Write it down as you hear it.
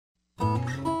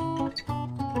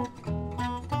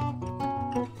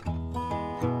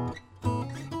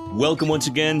Welcome once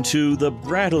again to the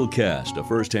Brattlecast, a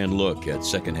first-hand look at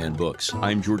secondhand books.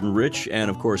 I'm Jordan Rich,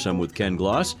 and of course I'm with Ken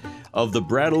Gloss of the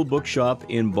Brattle Bookshop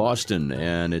in Boston.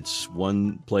 And it's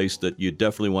one place that you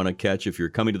definitely want to catch if you're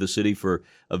coming to the city for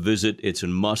a visit. It's a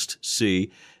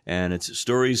must-see. And it's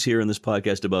stories here in this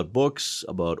podcast about books,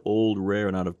 about old, rare,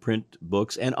 and out-of-print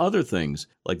books, and other things,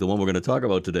 like the one we're going to talk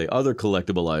about today, other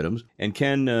collectible items. And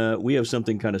Ken, we have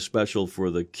something kind of special for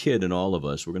the kid in all of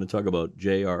us. We're going to talk about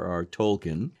J.R.R.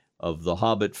 Tolkien of The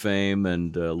Hobbit fame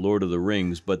and Lord of the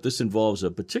Rings, but this involves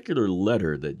a particular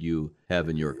letter that you have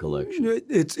in your collection.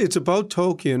 It's about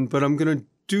Tolkien, but I'm going to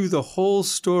do the whole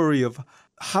story of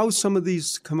how some of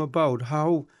these come about,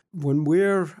 how when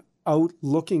we're out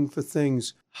looking for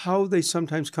things, how they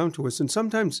sometimes come to us. And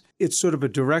sometimes it's sort of a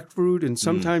direct route, and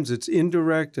sometimes it's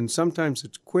indirect, and sometimes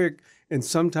it's quick, and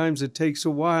sometimes it takes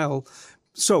a while.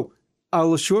 So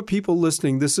I'll assure people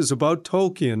listening, this is about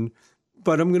Tolkien,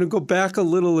 but I'm going to go back a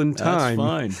little in time.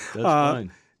 That's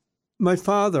fine. My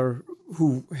father,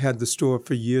 who had the store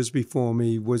for years before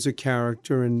me, was a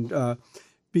character and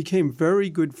became very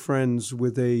good friends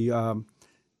with a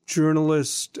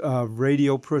journalist,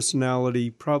 radio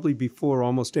personality, probably before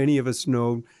almost any of us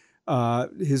know.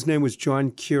 His name was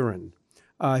John Kieran.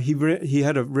 He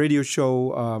had a radio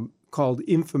show called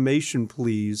Information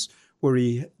Please,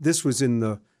 where this was in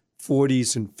the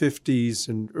 40s and 50s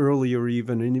and earlier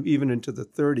even, and even into the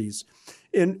 30s.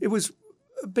 And it was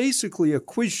basically a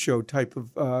quiz show type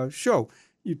of show.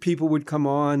 People would come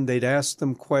on, they'd ask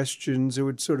them questions. It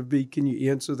would sort of be, can you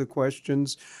answer the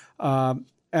questions?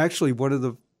 Actually, one of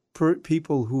the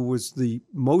people who was the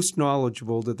most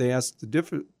knowledgeable that they asked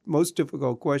the most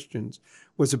difficult questions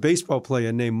was a baseball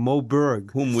player named Moe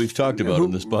Berg. Whom we've talked about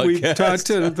in this podcast. We've talked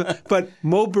to, but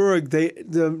Moe Berg,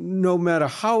 no matter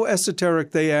how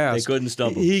esoteric they asked, they couldn't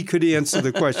stump him. He could answer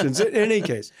the questions. In any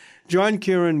case, John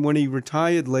Kieran, when he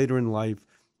retired later in life,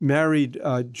 married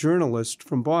a journalist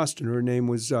from Boston. Her name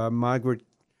was Margaret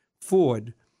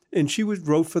Ford, and she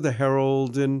wrote for the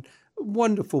Herald and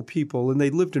wonderful people, and they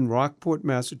lived in Rockport,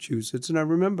 Massachusetts. And I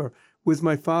remember with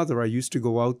my father, I used to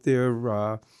go out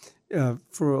there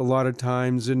for a lot of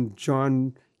times, and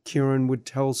John Kieran would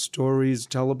tell stories,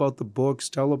 tell about the books,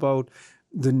 tell about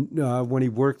when he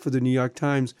worked for the New York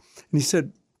Times. And he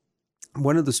said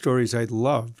one of the stories I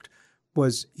loved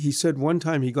was, he said one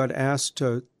time he got asked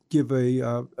to give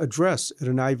a address at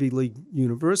an Ivy League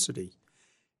university,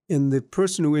 and the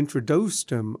person who introduced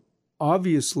him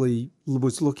obviously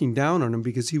was looking down on him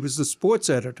because he was the sports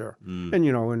editor.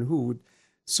 And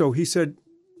so he said,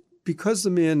 because the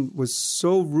man was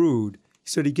so rude, he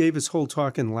said he gave his whole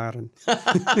talk in Latin.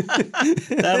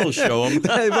 That'll show him.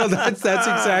 Well, that's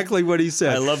exactly what he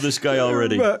said. I love this guy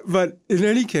already. But in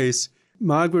any case,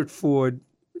 Margaret Ford,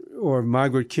 or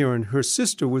Margaret Kieran, her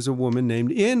sister was a woman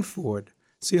named Anne Ford.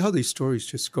 See how these stories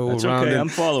just go That's around. Okay, I'm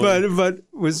following. But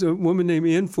was a woman named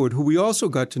Anne Ford, who we also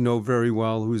got to know very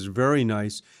well, who was very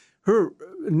nice. Her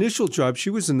initial job, she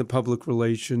was in the public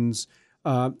relations,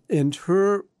 and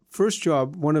her first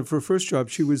job, one of her first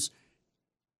jobs, she was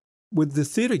with the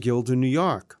Theater Guild in New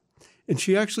York. And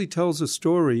she actually tells a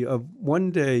story of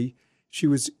one day she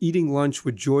was eating lunch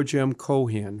with George M.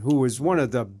 Cohan, who was one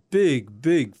of the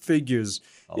big figures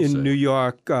in New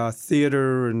York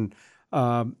theater. And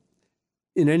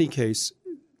in any case,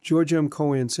 George M.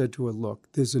 Cohan said to her, look,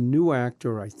 there's a new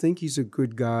actor. I think he's a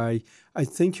good guy. I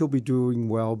think he'll be doing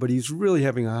well, but he's really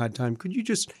having a hard time. Could you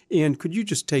just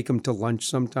take him to lunch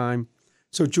sometime?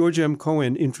 So George M.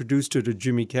 Cohan introduced her to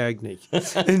Jimmy Cagney.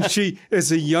 And she,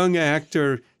 as a young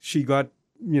actor, she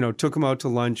took him out to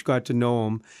lunch, got to know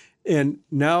him. And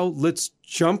now let's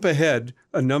jump ahead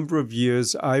a number of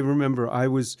years. I remember I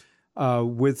was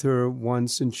with her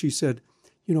once, and she said,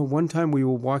 one time we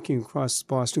were walking across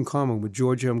Boston Common with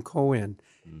George M. Cohan,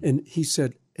 and he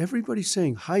said, everybody's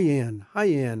saying, hi, Ann, hi,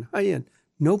 Ann, hi, Ann.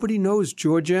 Nobody knows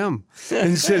George M.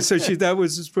 And so that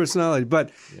was his personality.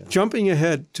 But jumping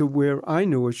ahead to where I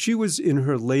knew her, she was in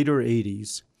her later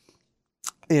 80s,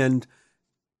 and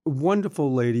a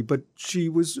wonderful lady, but she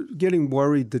was getting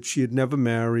worried that she had never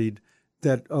married,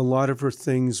 that a lot of her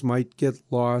things might get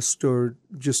lost or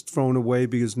just thrown away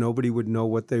because nobody would know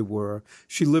what they were.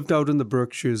 She lived out in the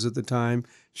Berkshires at the time.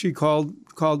 She called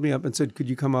me up and said, could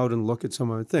you come out and look at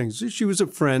some of her things? She was a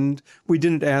friend. We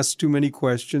didn't ask too many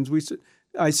questions.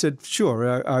 I said,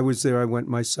 sure. I was there. I went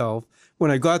myself. When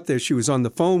I got there, she was on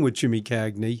the phone with Jimmy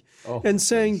Cagney and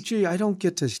saying, gee, I don't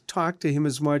get to talk to him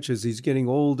as much as he's getting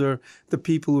older. The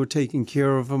people who are taking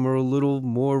care of him are a little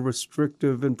more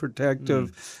restrictive and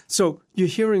protective. So you're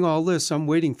hearing all this. I'm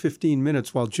waiting 15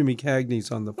 minutes while Jimmy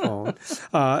Cagney's on the phone.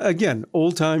 Again,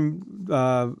 old-time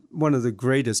one of the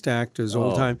greatest actors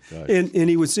all time. Gosh. And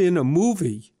he was in a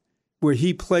movie where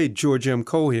he played George M.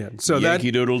 Cohan. So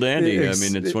Yankee Doodle Dandy. I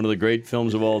mean, it's one of the great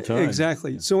films of all time.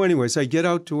 Exactly. So anyways, I get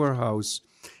out to her house,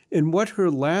 and what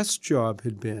her last job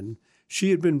had been,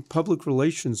 she had been public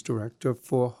relations director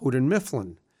for Houghton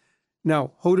Mifflin.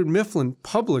 Now, Houghton Mifflin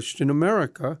published in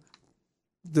America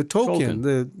the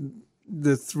Tolkien.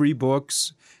 The 3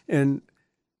 books, and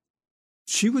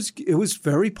it was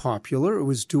very popular. It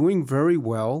was doing very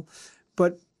well,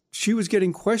 but she was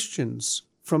getting questions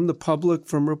from the public,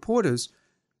 from reporters.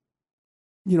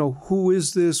 You know, who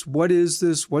is this? What is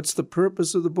this? What's the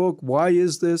purpose of the book? Why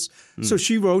is this? So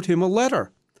she wrote him a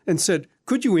letter and said,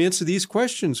 could you answer these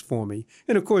questions for me?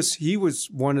 And of course, he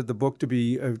wanted the book to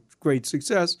be a great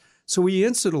success, so he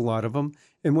answered a lot of them.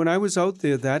 And when I was out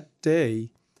there that day,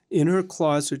 in her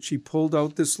closet, she pulled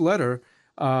out this letter.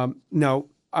 Now,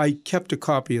 I kept a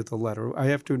copy of the letter. I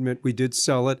have to admit, we did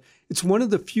sell it. It's one of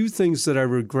the few things that I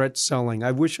regret selling.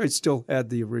 I wish I still had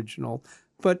the original,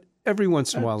 but every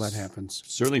once in a while that happens.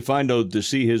 Certainly fine to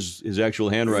see his actual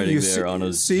handwriting there on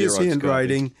a see his Xerox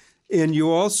handwriting, copy. And you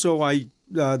also,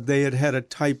 they had a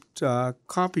typed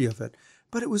copy of it.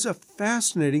 But it was a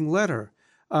fascinating letter.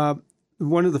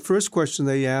 One of the first questions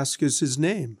they ask is his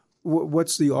name.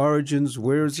 What's the origins?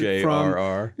 Where is it from?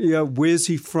 J.R.R. Yeah, where's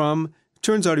he from?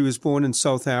 Turns out he was born in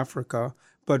South Africa,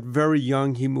 but very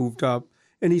young he moved up.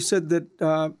 And he said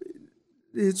that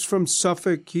it's from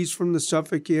Suffolk. He's from the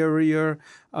Suffolk area,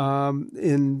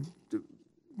 and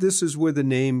this is where the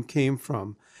name came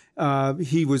from.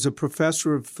 He was a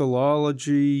professor of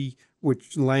philology,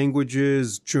 which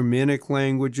languages, Germanic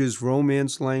languages,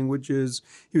 Romance languages.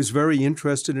 He was very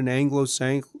interested in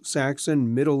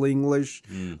Anglo-Saxon, Middle English,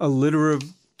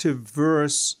 alliterative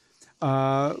verse,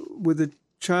 with a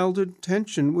childhood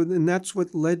attention, and that's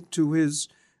what led to his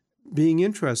being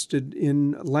interested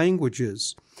in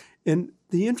languages. And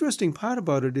the interesting part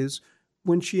about it is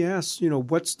when she asked,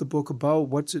 what's the book about?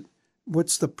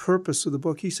 What's the purpose of the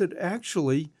book? He said,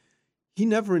 actually, he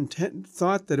never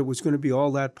thought that it was going to be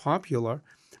all that popular,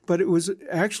 but it was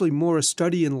actually more a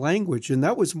study in language, and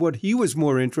that was what he was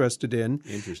more interested in.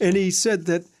 Interesting. And he said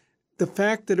that the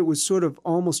fact that it was sort of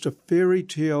almost a fairy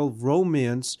tale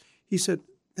romance, he said,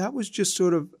 that was just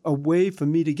sort of a way for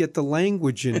me to get the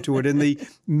language into it in the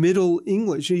Middle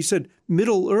English. He said,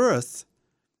 Middle Earth.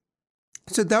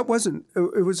 He said that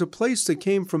it was a place that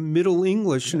came from Middle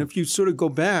English, and if you sort of go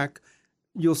back,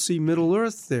 you'll see Middle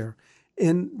Earth there.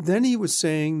 And then he was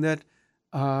saying that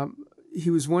he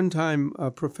was one time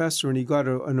a professor and he got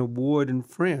an award in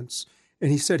France.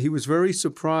 And he said he was very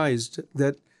surprised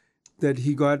that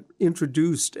he got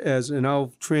introduced as, and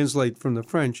I'll translate from the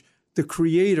French, the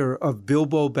creator of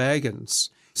Bilbo Baggins.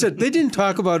 He said they didn't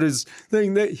talk about his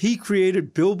thing, that he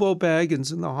created Bilbo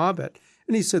Baggins in The Hobbit.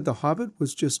 And he said The Hobbit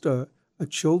was just a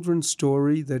children's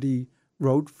story that he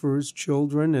wrote for his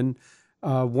children. And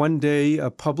one day a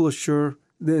publisher,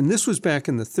 and this was back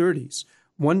in the 30s,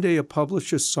 one day a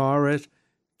publisher saw it,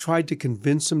 tried to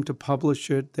convince him to publish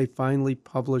it. They finally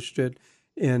published it,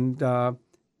 and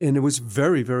it was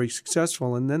very, very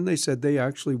successful. And then they said they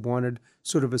actually wanted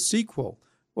sort of a sequel.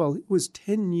 Well, it was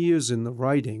 10 years in the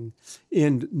writing,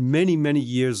 and many, many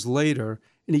years later,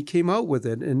 and he came out with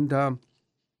it. And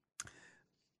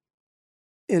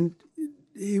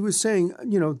he was saying,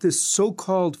 this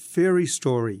so-called fairy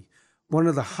story, one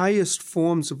of the highest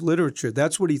forms of literature.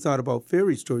 That's what he thought about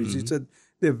fairy stories. Mm-hmm. He said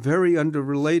they're very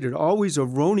underrelated, always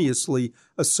erroneously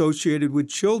associated with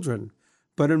children.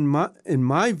 But in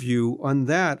my view on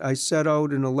that, I set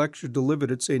out in a lecture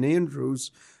delivered at St.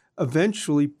 Andrews,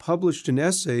 eventually published in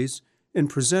essays and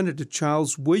presented to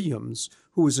Charles Williams,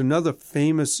 who was another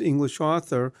famous English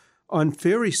author, on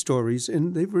fairy stories.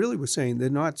 And they really were saying they're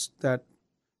not that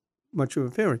much of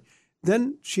a fairy.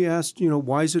 Then she asked,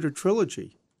 why is it a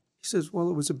trilogy? He says, well,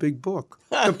 it was a big book.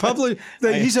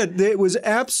 He said there was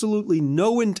absolutely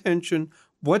no intention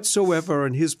whatsoever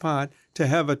on his part to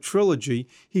have a trilogy.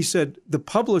 He said the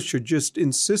publisher just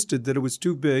insisted that it was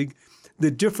too big. The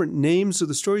different names of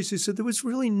the stories, he said there was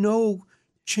really no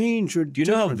change or difference.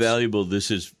 Do you know how valuable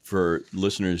this is for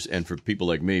listeners and for people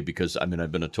like me? Because, I've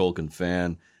been a Tolkien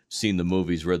fan, seen the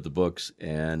movies, read the books,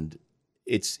 and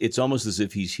it's almost as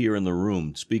if he's here in the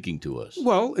room speaking to us.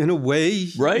 Well, in a way,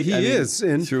 right? He is.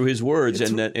 And through his words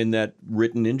and in that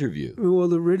written interview. Well,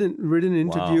 the written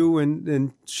interview, Wow.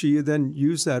 and she then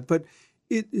used that. But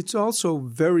it's also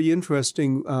very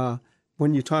interesting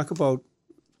when you talk about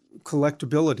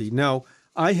collectability. Now,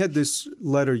 I had this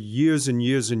letter years and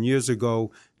years and years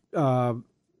ago,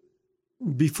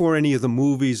 before any of the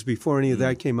movies, before any of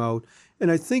that came out.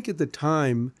 And I think at the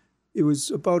time, it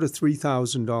was about a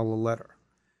 $3,000 letter.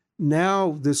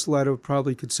 now this letter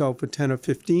probably could sell for 10 or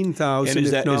 15,000,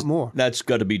 if not more. That's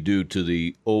got to be due to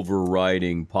the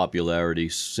overriding popularity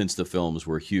since the films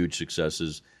were huge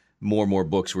successes. More and more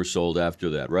books were sold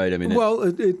after that, right? I mean,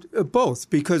 both,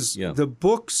 because the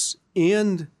books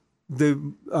and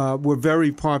the were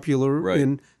very popular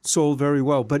and sold very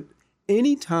well. But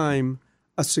anytime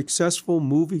a successful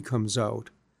movie comes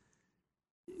out,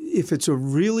 if it's a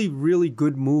really, really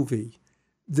good movie,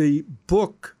 the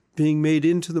book being made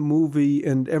into the movie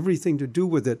and everything to do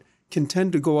with it can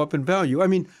tend to go up in value. I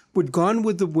mean, would Gone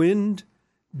with the Wind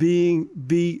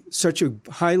be such a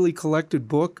highly collected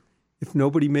book if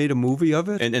nobody made a movie of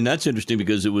it? And that's interesting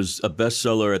because it was a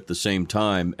bestseller at the same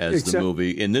time as the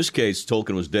movie. In this case,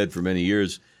 Tolkien was dead for many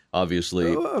years,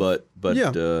 obviously, but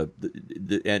there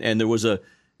was an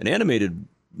animated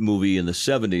movie in the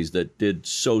 70s that did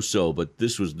so, but there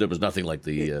was nothing like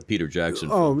the Peter Jackson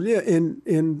film. Oh, yeah,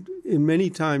 and many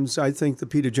times I think the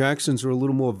Peter Jacksons are a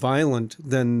little more violent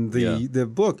than the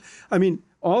book. I mean,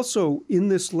 also in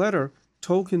this letter,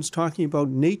 Tolkien's talking about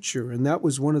nature, and that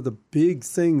was one of the big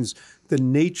things, the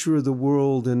nature of the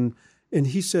world, and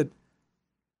he said,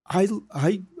 I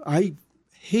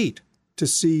hate to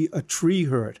see a tree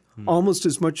hurt, almost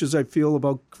as much as I feel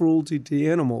about cruelty to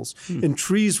animals. And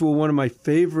trees were one of my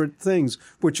favorite things,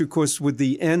 which, of course, with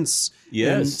the Ents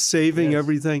and saving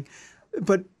everything.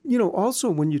 But, also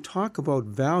when you talk about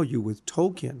value with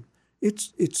Tolkien,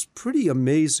 it's pretty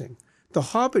amazing. The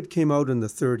Hobbit came out in the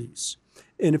 30s.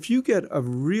 And if you get a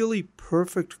really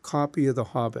perfect copy of The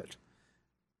Hobbit,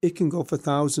 it can go for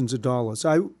thousands of dollars.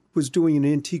 I was doing an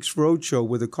Antiques Roadshow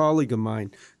with a colleague of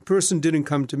mine. The person didn't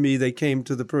come to me. They came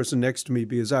to the person next to me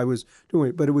because I was doing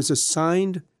it. But it was a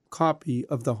signed copy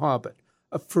of The Hobbit,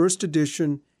 a first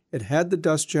edition. It had the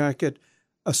dust jacket.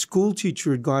 A school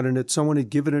teacher had gotten it. Someone had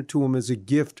given it to him as a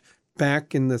gift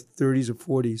back in the 30s or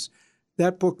 40s.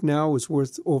 That book now is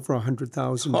worth over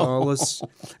 $100,000.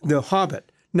 The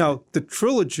Hobbit. Now, the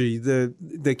trilogy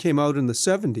that came out in the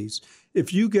 70s,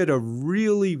 if you get a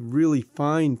really, really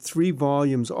fine 3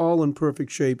 volumes, all in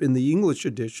perfect shape in the English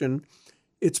edition,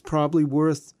 it's probably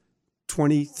worth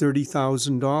 $20,000,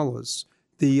 $30,000.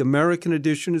 The American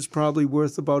edition is probably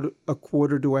worth about a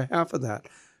quarter to a half of that.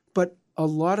 But a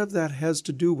lot of that has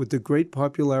to do with the great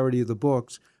popularity of the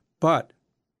books. But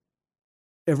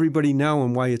everybody now,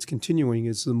 and why it's continuing,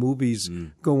 is the movies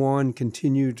go on,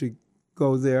 continue to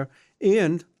go there.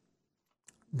 And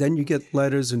then you get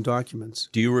letters and documents.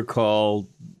 Do you recall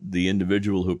the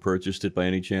individual who purchased it by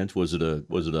any chance? Was it a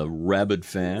rabid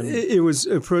fan? It was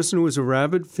a person who was a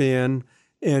rabid fan,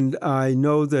 and I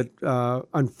know that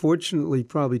unfortunately,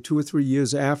 probably 2 or 3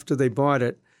 years after they bought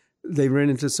it, they ran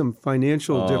into some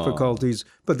financial difficulties,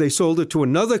 but they sold it to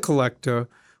another collector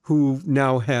who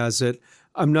now has it.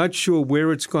 I'm not sure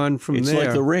where it's gone from there. It's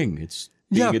like The Ring. It's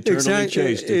being eternally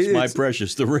chased. It's my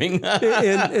precious, The Ring.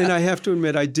 and I have to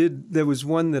admit, there was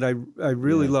one that I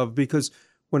really loved, because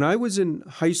when I was in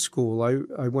high school,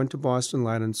 I went to Boston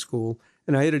Latin School,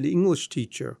 and I had an English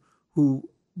teacher who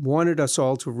wanted us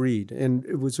all to read, and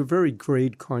it was a very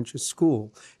grade-conscious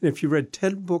school. And if you read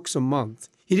 10 books a month,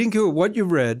 he didn't care what you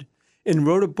read, and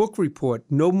wrote a book report,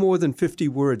 no more than 50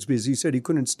 words, because he said he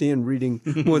couldn't stand reading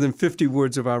more than 50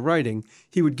 words of our writing.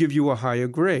 He would give you a higher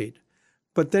grade.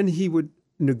 But then he would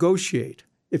negotiate.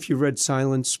 If you read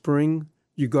Silent Spring,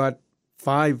 you got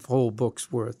 5 whole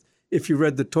books worth. If you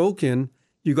read the Tolkien,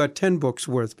 you got 10 books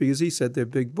worth, because he said they're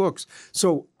big books.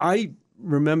 So I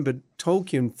remembered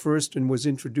Tolkien first and was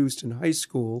introduced in high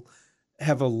school,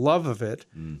 have a love of it.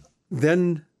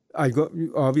 Then I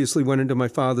obviously went into my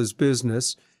father's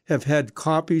business, have had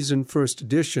copies in first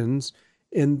editions,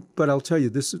 but I'll tell you,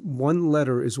 this one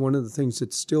letter is one of the things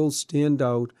that still stand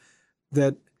out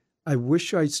that I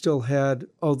wish I still had,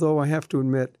 although I have to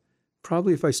admit,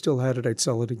 probably if I still had it, I'd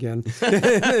sell it again.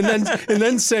 and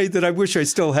then say that I wish I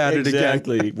still had it again.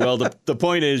 Exactly. Well, the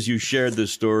point is you shared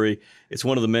this story. It's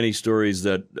one of the many stories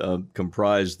that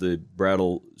comprise the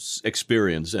Brattle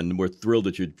experience, and we're thrilled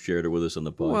that you shared it with us on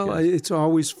the podcast. Well, it's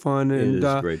always fun. And, it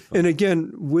is great fun. And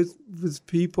again, with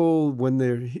people,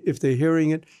 if they're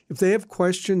hearing it, if they have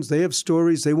questions, they have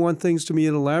stories, they want things to be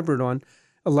elaborate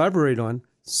on,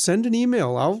 send an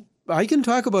email. I can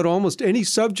talk about almost any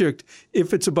subject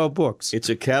if it's about books. It's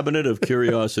a cabinet of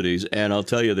curiosities, and I'll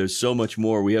tell you, there's so much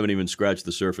more. We haven't even scratched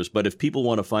the surface. But if people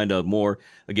want to find out more,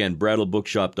 again,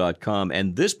 brattlebookshop.com.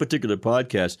 And this particular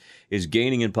podcast is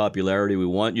gaining in popularity. We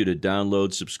want you to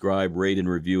download, subscribe, rate, and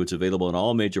review. It's available on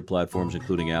all major platforms,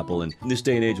 including Apple. And in this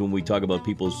day and age, when we talk about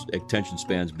people's attention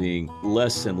spans being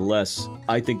less and less,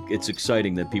 I think it's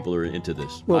exciting that people are into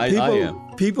this. Well, I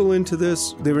am. People into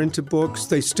this, they're into books.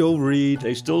 They still read.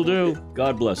 They still do. do.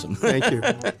 God bless him. Thank you.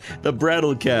 The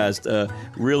Brattlecast,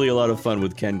 really a lot of fun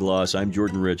with Ken Gloss. I'm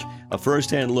Jordan Rich. A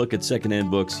first-hand look at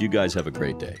secondhand books. You guys have a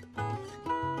great day.